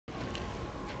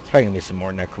Probably gonna be some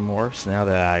more necromorphs now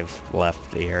that I've left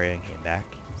the area and came back.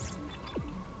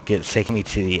 It's taking me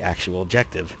to the actual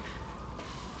objective.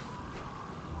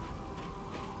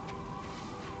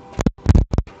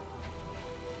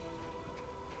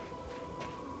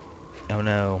 Oh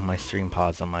no, my stream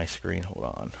paused on my screen. Hold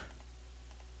on.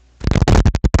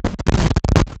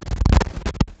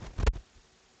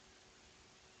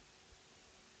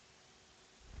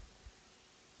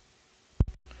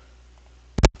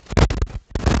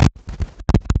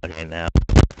 Okay, now.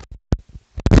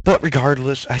 But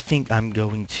regardless, I think I'm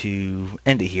going to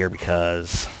end it here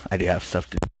because I do have stuff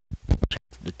to do.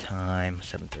 The time,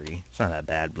 7:30. It's not that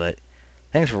bad, but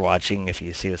thanks for watching. If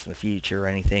you see this in the future or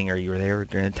anything, or you were there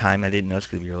during the time I didn't notice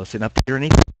because you were listening up here or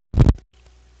anything,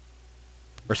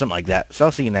 or something like that. So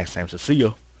I'll see you next time. So see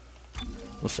ya.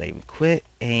 We'll save and quit,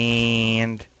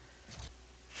 and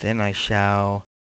then I shall